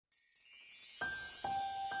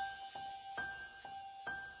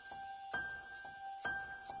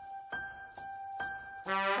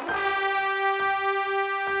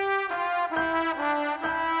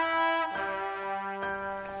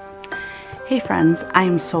Hey friends, I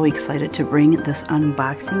am so excited to bring this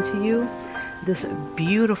unboxing to you. This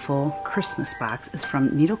beautiful Christmas box is from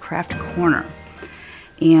Needlecraft Corner.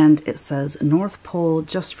 And it says, North Pole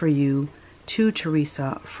just for you, to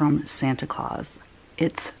Teresa from Santa Claus.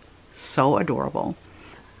 It's so adorable.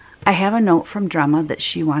 I have a note from Drema that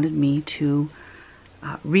she wanted me to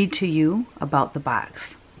read to you about the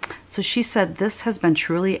box. So she said, this has been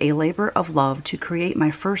truly a labor of love to create my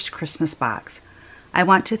first Christmas box. I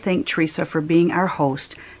want to thank Teresa for being our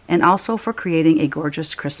host and also for creating a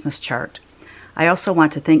gorgeous Christmas chart. I also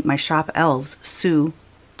want to thank my shop elves, Sue,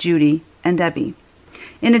 Judy, and Debbie.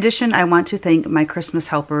 In addition, I want to thank my Christmas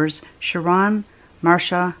helpers, Sharon,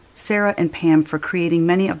 Marcia, Sarah, and Pam for creating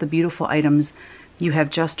many of the beautiful items you have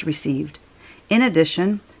just received. In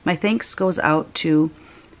addition, my thanks goes out to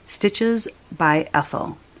Stitches by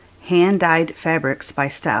Ethel, Hand-Dyed Fabrics by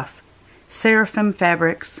Steph, Seraphim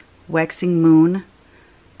Fabrics, Waxing Moon,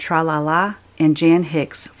 Tralala, and Jan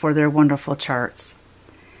Hicks for their wonderful charts.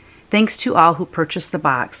 Thanks to all who purchased the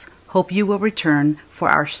box. Hope you will return for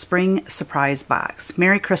our spring surprise box.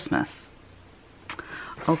 Merry Christmas.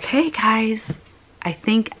 Okay, guys, I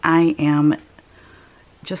think I am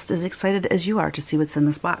just as excited as you are to see what's in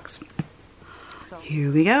this box.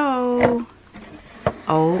 Here we go.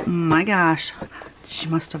 Oh my gosh. She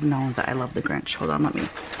must have known that I love the Grinch. Hold on, let me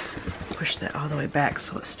push that all the way back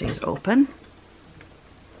so it stays open.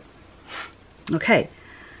 Okay,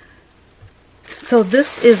 so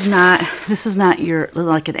this is not your,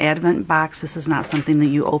 like an Advent box. This is not something that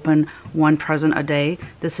you open one present a day.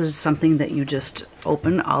 This is something that you just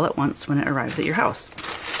open all at once when it arrives at your house.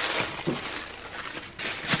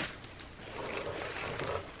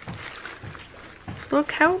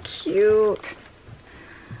 Look how cute.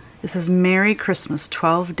 This is Merry Christmas,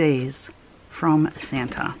 12 days from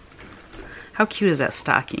Santa. How cute is that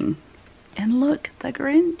stocking? And look, the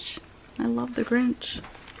Grinch. I love the Grinch.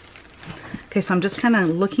 Okay, so I'm just kind of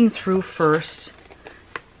looking through first.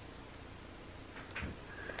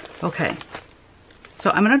 Okay,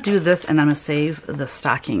 so I'm going to do this and I'm going to save the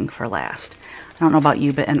stocking for last. I don't know about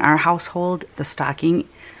you, but in our household, the stocking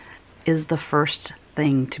is the first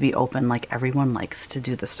thing to be open. Like, everyone likes to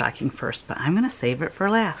do the stocking first, but I'm going to save it for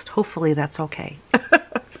last. Hopefully that's okay.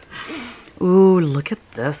 Ooh, look at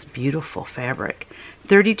this beautiful fabric.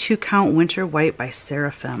 32 count winter white by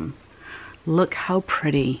Seraphim. Look how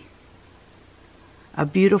pretty. A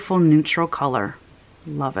beautiful neutral color.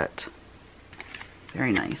 Love it.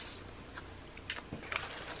 Very nice.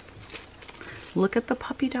 Look at the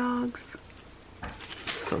puppy dogs.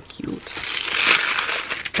 So cute.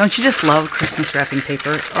 Don't you just love Christmas wrapping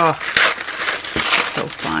paper? Oh, so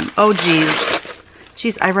fun. Oh, geez.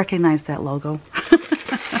 Geez, I recognize that logo.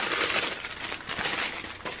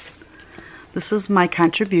 This is my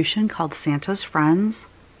contribution called Santa's Friends.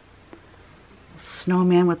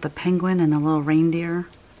 Snowman with the penguin and a little reindeer.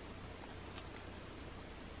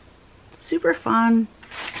 Super fun.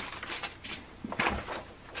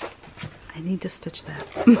 I need to stitch that.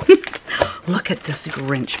 Look at this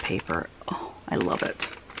Grinch paper. Oh, I love it.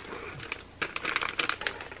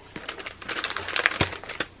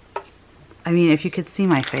 I mean, if you could see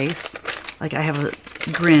my face, like, I have a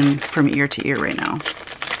grin from ear to ear right now.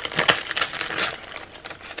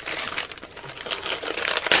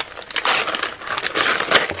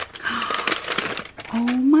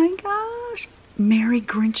 Merry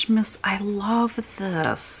Grinchmas. I love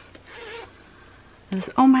this.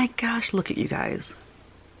 Oh my gosh, look at you guys.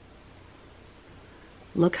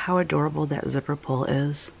 Look how adorable that zipper pull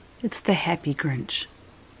is. It's the Happy Grinch.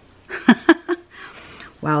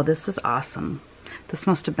 Wow, this is awesome. This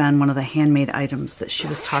must have been one of the handmade items that she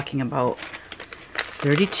was talking about.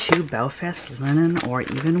 32 Belfast linen or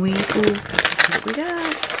even weave. Ooh, let's see what we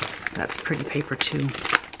got. That's pretty paper too.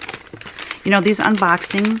 You know, these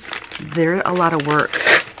unboxings, they're a lot of work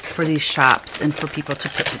for these shops and for people to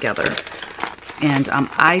put together. And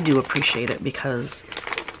I do appreciate it because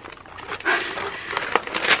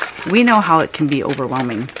we know how it can be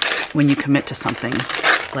overwhelming when you commit to something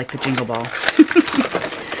like the Jingle Ball.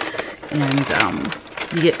 And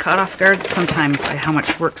you get caught off guard sometimes by how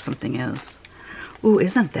much work something is. Ooh,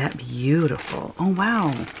 isn't that beautiful? Oh,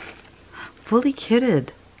 wow. Fully kitted.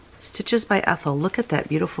 Stitches by Ethel. Look at that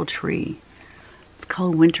beautiful tree. It's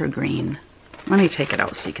called Wintergreen. Let me take it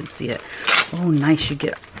out so you can see it. Oh, nice. You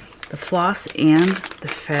get the floss and the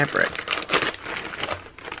fabric.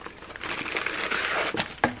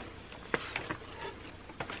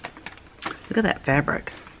 Look at that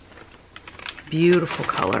fabric. Beautiful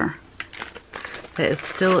color. That is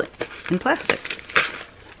still in plastic.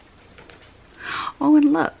 Oh,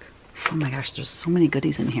 and look. Oh my gosh, there's so many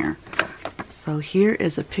goodies in here. So here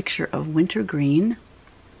is a picture of wintergreen.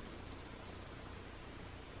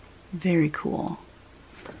 Very cool.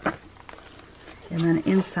 And then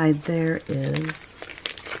inside there is,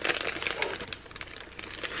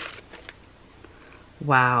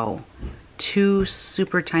 wow, 2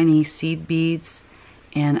 super tiny seed beads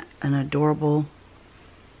and an adorable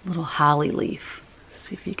little holly leaf. Let's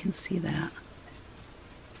see if you can see that.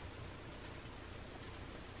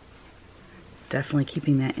 Definitely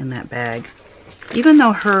keeping that in that bag. Even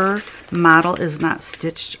though her model is not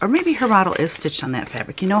stitched, or maybe her model is stitched on that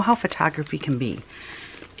fabric. You know how photography can be.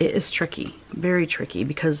 It is tricky, very tricky,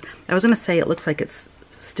 because I was going to say it looks like it's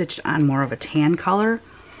stitched on more of a tan color,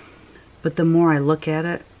 but the more I look at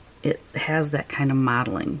it, it has that kind of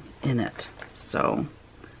modeling in it. So,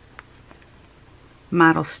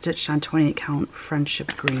 model stitched on 28 count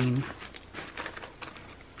Friendship Green.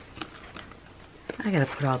 I gotta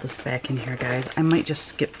put all this back in here, guys. I might just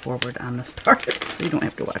skip forward on this part so you don't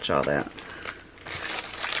have to watch all that.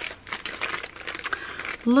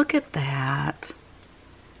 Look at that.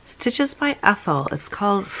 Stitches by Ethel. It's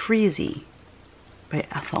called Freezy by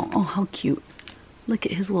Ethel. Oh, how cute. Look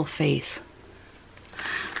at his little face.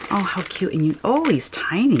 Oh, how cute. And oh, he's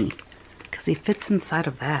tiny because he fits inside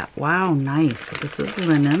of that. Wow, nice. So this is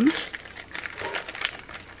linen.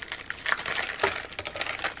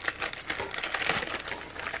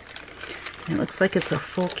 It looks like it's a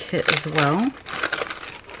full kit as well.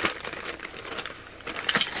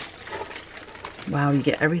 Wow, you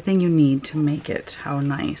get everything you need to make it. How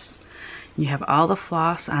nice. You have all the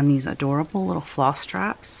floss on these adorable little floss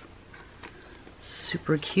straps.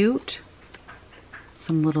 Super cute.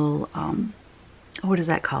 Some little, what is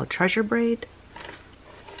that called? Treasure braid.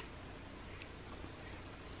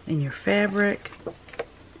 And your fabric.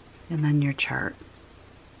 And then your chart.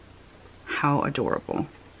 How adorable.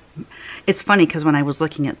 It's funny because when I was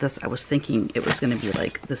looking at this, I was thinking it was going to be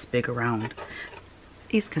like this big around.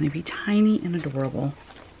 He's going to be tiny and adorable.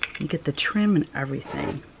 You get the trim and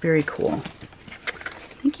everything. Very cool.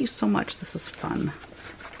 Thank you so much. This is fun.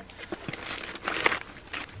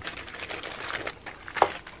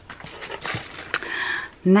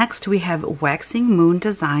 Next we have Waxing Moon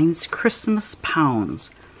Designs Christmas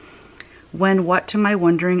Pounds. When what to my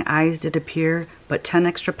wondering eyes did appear, but 10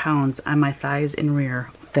 extra pounds on my thighs and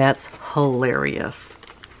rear. That's hilarious.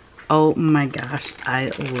 Oh my gosh,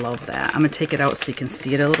 I love that. I'm going to take it out so you can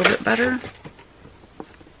see it a little bit better.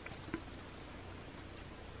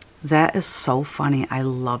 That is so funny. I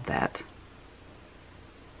love that.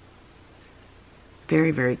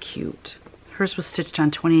 Very, very cute. Hers was stitched on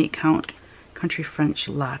 28 count Country French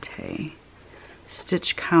Latte.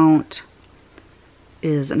 Stitch count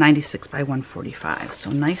is 96 by 145. So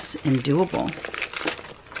nice and doable.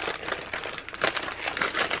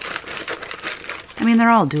 I mean,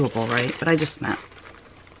 they're all doable, right? But I just meant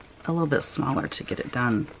a little bit smaller to get it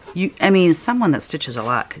done. I mean, someone that stitches a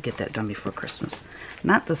lot could get that done before Christmas.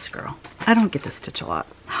 Not this girl. I don't get to stitch a lot.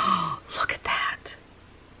 Look at that.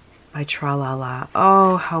 By Tra-La-La.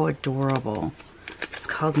 Oh, how adorable. It's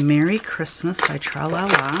called Merry Christmas by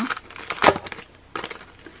Tra-La-La.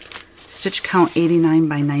 Stitch count 89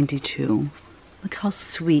 by 92. Look how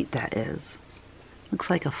sweet that is.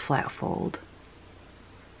 Looks like a flat fold.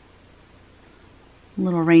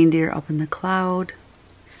 Little reindeer up in the cloud.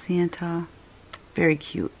 Santa. Very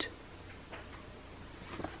cute.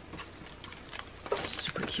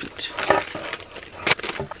 Super cute.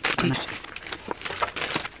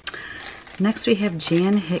 Next we have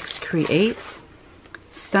Jan Hicks Creates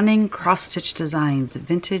Stunning Cross-Stitch Designs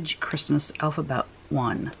Vintage Christmas Alphabet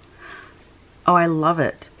 1. Oh, I love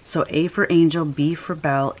it. So A for Angel, B for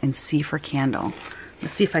Bell, and C for Candle.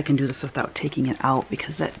 Let's see if I can do this without taking it out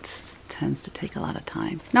because that tends to take a lot of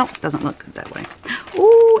time. Nope, doesn't look good that way.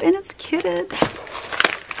 Ooh, and it's kitted.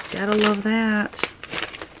 Gotta love that.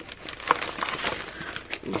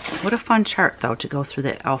 What a fun chart, though, to go through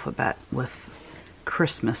the alphabet with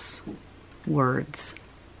Christmas words.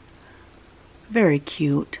 Very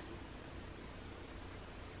cute.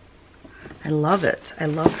 I love it. I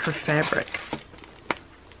love her fabric.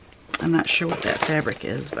 I'm not sure what that fabric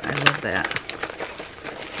is, but I love that.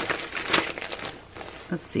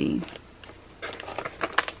 Let's see.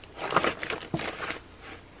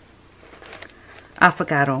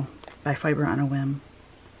 Affogato by Fiber on a Whim.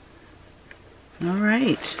 All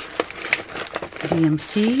right.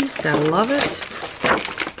 DMCs, gotta love it.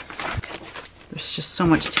 There's just so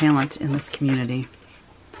much talent in this community.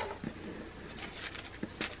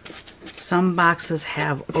 Some boxes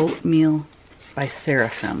have Oatmeal by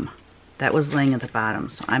Seraphim. That was laying at the bottom,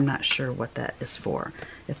 so I'm not sure what that is for.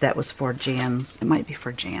 If that was for Jan's, it might be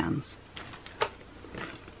for Jan's.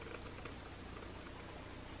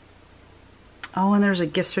 Oh, and there's a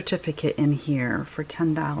gift certificate in here for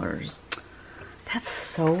 $10. That's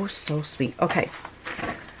so, so sweet. Okay,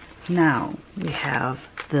 now we have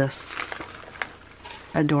this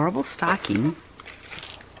adorable stocking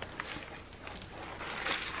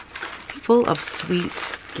full of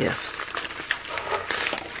sweet gifts.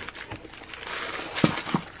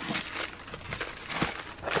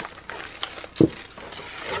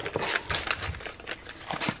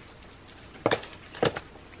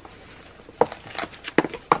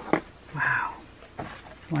 Wow,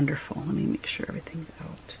 wonderful. Let me make sure everything's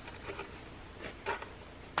out.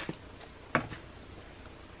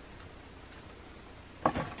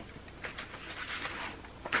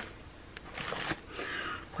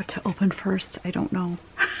 What to open first? I don't know.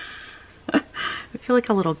 I feel like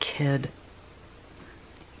a little kid.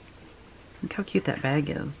 Look how cute that bag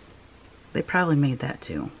is. They probably made that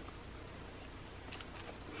too.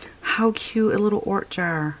 How cute, a little Ort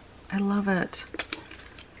jar. I love it.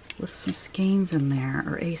 With some skeins in there,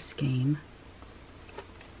 or a skein.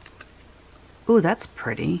 Ooh, that's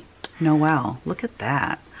pretty. Noel, look at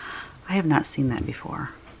that. I have not seen that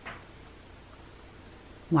before.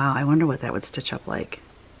 Wow, I wonder what that would stitch up like.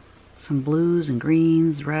 Some blues and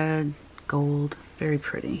greens, red, gold. Very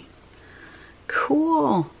pretty.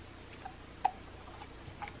 Cool.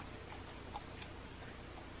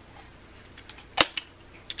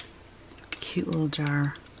 Cute little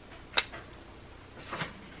jar.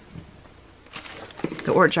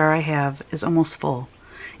 The Ort jar I have is almost full.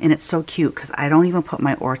 And it's so cute because I don't even put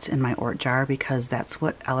my Orts in my Ort jar because that's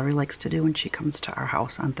what Ellery likes to do when she comes to our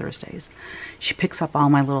house on Thursdays. She picks up all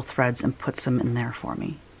my little threads and puts them in there for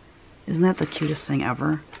me. Isn't that the cutest thing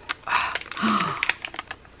ever?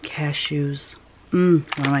 Cashews. One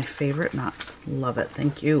of my favorite nuts. Love it.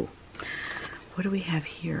 Thank you. What do we have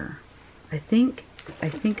here? I think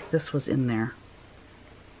this was in there.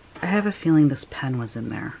 I have a feeling this pen was in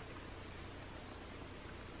there.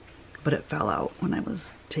 But it fell out when I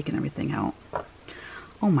was taking everything out.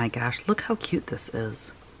 Oh my gosh, look how cute this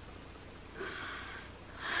is.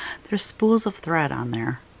 There's spools of thread on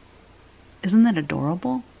there. Isn't that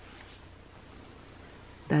adorable?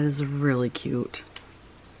 That is really cute.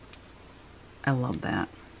 I love that.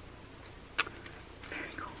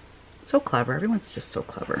 Very cool. So clever. Everyone's just so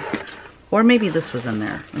clever. Or maybe this was in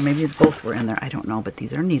there. Or maybe both were in there. I don't know. But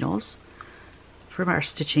these are needles for our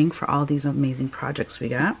stitching for all these amazing projects we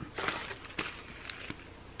got.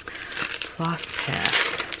 Floss pad.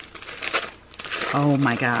 Oh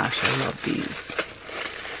my gosh, I love these.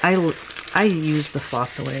 I use the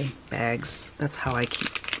floss away bags. That's how I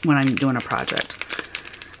keep when I'm doing a project.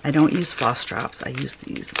 I don't use floss drops. I use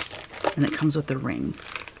these. And it comes with a ring.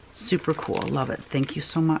 Super cool. Love it. Thank you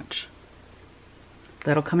so much.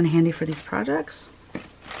 That'll come in handy for these projects.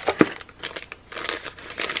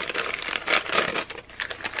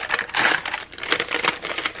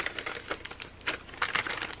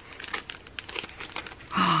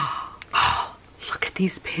 Oh, look at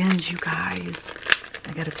these pins, you guys.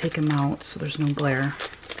 I gotta take them out so there's no glare.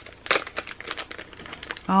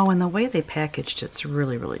 Oh, and the way they packaged it's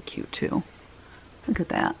really, really cute too. Look at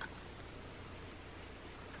that.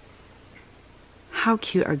 How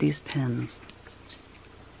cute are these pins?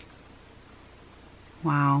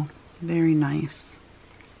 Wow, very nice.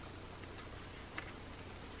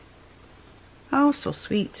 Oh, so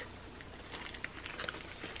sweet.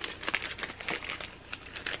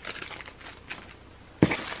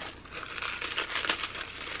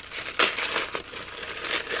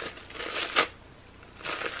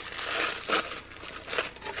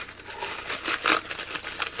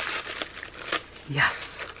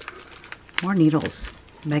 Yes, more needles.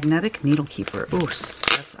 Magnetic needle keeper. Ooh,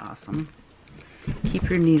 that's awesome. Keep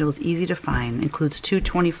your needles easy to find. Includes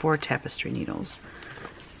 224 tapestry needles.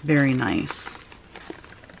 Very nice.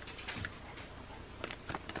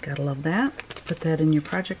 Gotta love that. Put that in your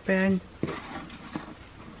project bag.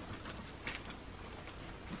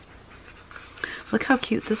 Look how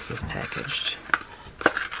cute this is packaged.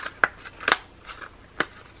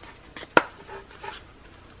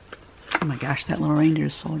 Oh my gosh, that little reindeer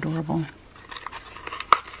is so adorable.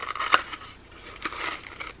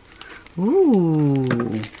 Ooh,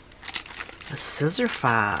 a scissor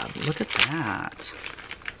fob. Look at that.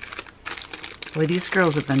 Boy, these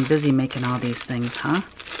girls have been busy making all these things, huh?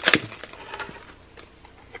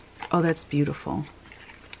 Oh, that's beautiful.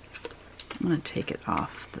 I'm going to take it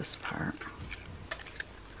off this part.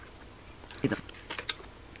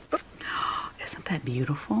 Isn't that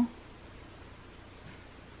beautiful?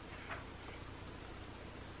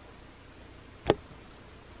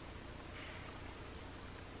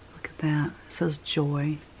 It says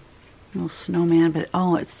joy. Little snowman, but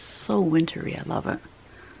oh, it's so wintry. I love it.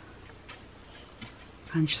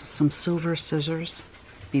 And some silver scissors.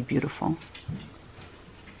 Be beautiful.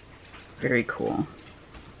 Very cool.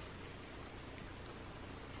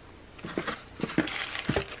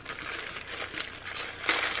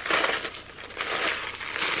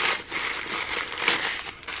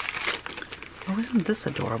 Oh, isn't this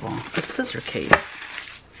adorable? A scissor case.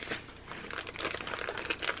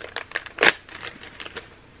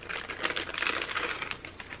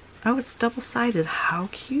 Oh, it's double-sided. How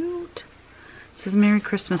cute. It says Merry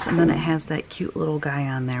Christmas, and then it has that cute little guy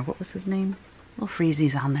on there. What was his name? Little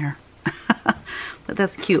Freezy's on there. But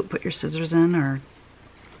that's cute. Put your scissors in, or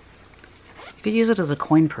you could use it as a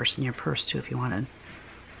coin purse in your purse, too, if you wanted.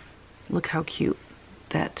 Look how cute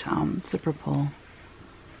that zipper pull.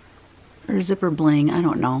 Or zipper bling. I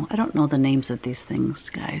don't know. I don't know the names of these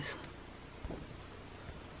things, guys.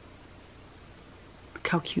 Look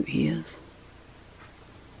how cute he is.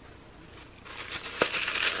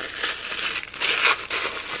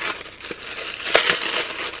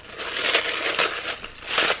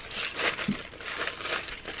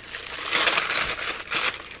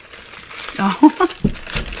 Oh,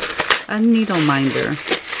 a needle minder.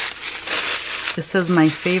 It says my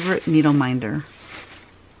favorite needle minder.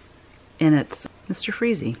 And it's Mr.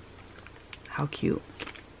 Freezy. How cute.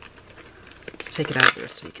 Let's take it out there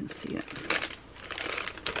so you can see it.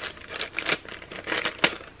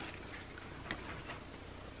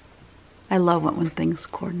 I love it when things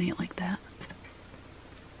coordinate like that.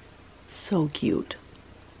 So cute.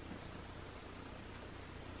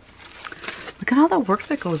 Look at all the work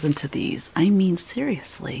that goes into these. I mean,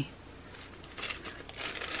 seriously.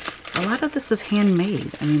 A lot of this is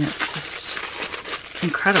handmade. I mean, it's just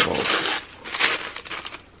incredible.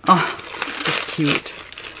 Oh, this is cute.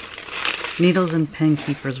 Needles and pin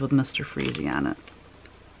keepers with Mr. Freezy on it.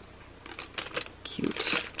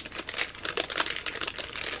 Cute.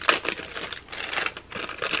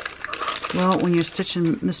 Well, when you're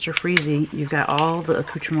stitching Mr. Freezy, you've got all the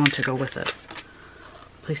accoutrement to go with it.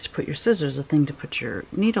 Place to put your scissors, a thing to put your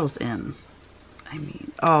needles in. I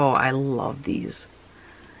mean, oh, I love these.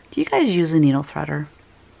 Do you guys use a needle threader?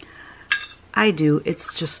 I do.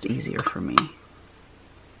 It's just easier for me.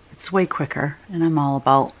 It's way quicker, and I'm all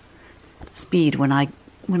about speed when I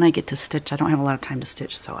get to stitch. I don't have a lot of time to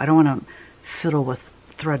stitch, so I don't want to fiddle with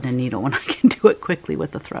thread and needle when I can do it quickly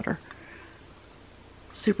with the threader.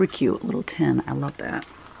 Super cute little tin. I love that.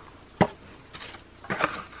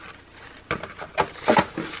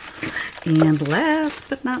 And last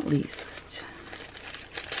but not least,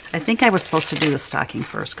 I think I was supposed to do the stocking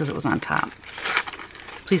first because it was on top.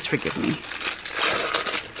 Please forgive me.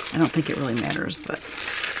 I don't think it really matters, but...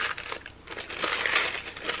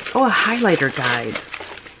 Oh, a highlighter guide.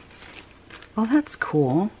 Oh, that's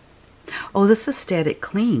cool. Oh, this is static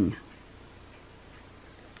cling.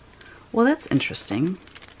 Well, that's interesting.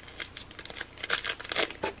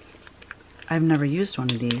 I've never used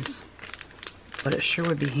one of these, but it sure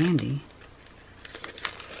would be handy.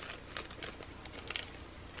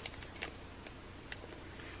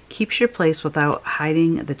 Keeps your place without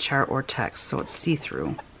hiding the chart or text, so it's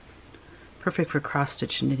see-through. Perfect for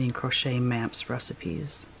cross-stitch, knitting, crochet, maps,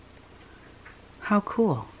 recipes. How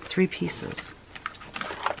cool. 3 pieces.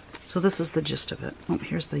 So this is the gist of it. Oh,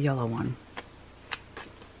 here's the yellow one.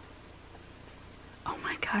 Oh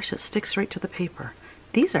my gosh, it sticks right to the paper.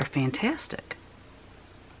 These are fantastic.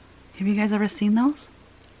 Have you guys ever seen those?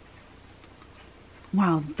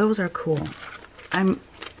 Wow, those are cool. I'm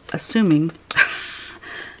assuming,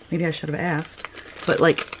 maybe I should have asked, but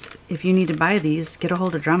like, if you need to buy these, get a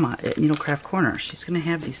hold of Drema at Needlecraft Corner. She's going to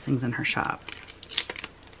have these things in her shop.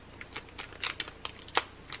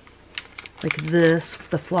 Like this,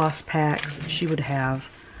 the floss packs she would have.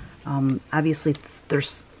 Obviously,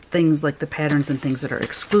 there's things like the patterns and things that are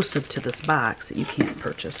exclusive to this box that you can't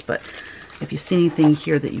purchase. But if you see anything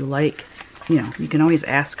here that you like, you know, you can always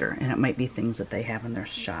ask her, and it might be things that they have in their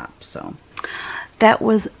shop. So that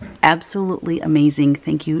was absolutely amazing.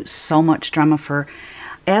 Thank you so much, Drema, for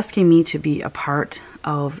asking me to be a part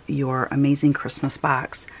of your amazing Christmas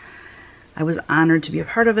box. I was honored to be a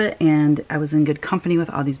part of it, and I was in good company with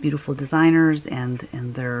all these beautiful designers and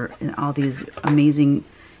all these amazing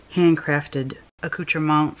handcrafted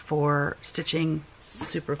accoutrement for stitching.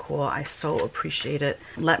 Super cool. I so appreciate it.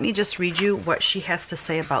 Let me just read you what she has to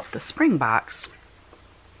say about the spring box.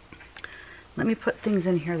 Let me put things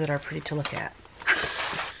in here that are pretty to look at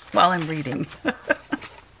while I'm reading.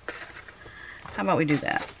 How about we do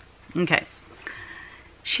that? Okay.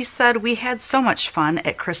 She said, "We had so much fun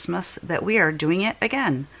at Christmas that we are doing it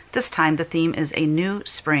again. This time the theme is a new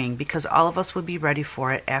spring because all of us would be ready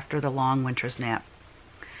for it after the long winter's nap.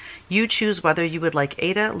 You choose whether you would like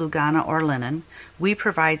Aida, Lugana, or linen. We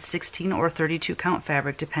provide 16 or 32 count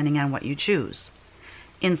fabric depending on what you choose.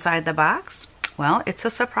 Inside the box? Well, it's a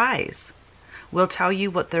surprise. We'll tell you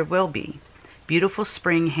what there will be. Beautiful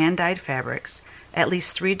spring hand-dyed fabrics, at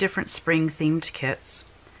least 3 different spring-themed kits,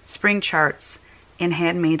 spring charts, and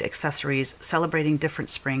handmade accessories celebrating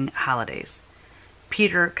different spring holidays.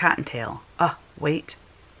 Peter Cottontail. Wait.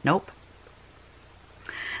 Nope.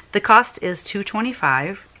 The cost is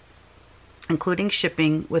 $225, including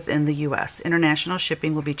shipping within the U.S. International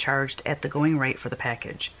shipping will be charged at the going rate for the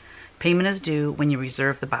package. Payment is due when you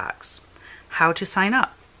reserve the box. How to sign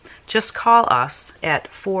up? Just call us at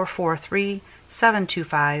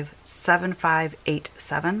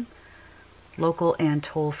 443-725-7587, local and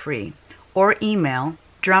toll-free, or email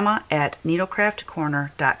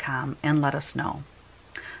drema@needlecraftcorner.com and let us know.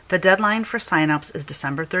 The deadline for signups is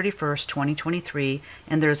December 31st, 2023,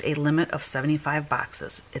 and there's a limit of 75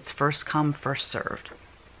 boxes. It's first come, first served.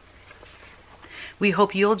 We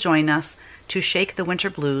hope you'll join us to shake the winter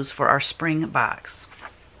blues for our spring box.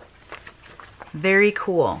 Very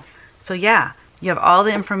cool. So yeah, you have all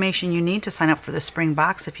the information you need to sign up for the spring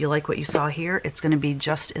box. If you like what you saw here, it's going to be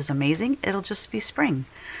just as amazing. It'll just be spring.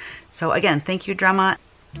 So again, thank you, Drema,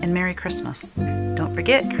 and Merry Christmas. Don't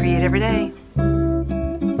forget, create every day.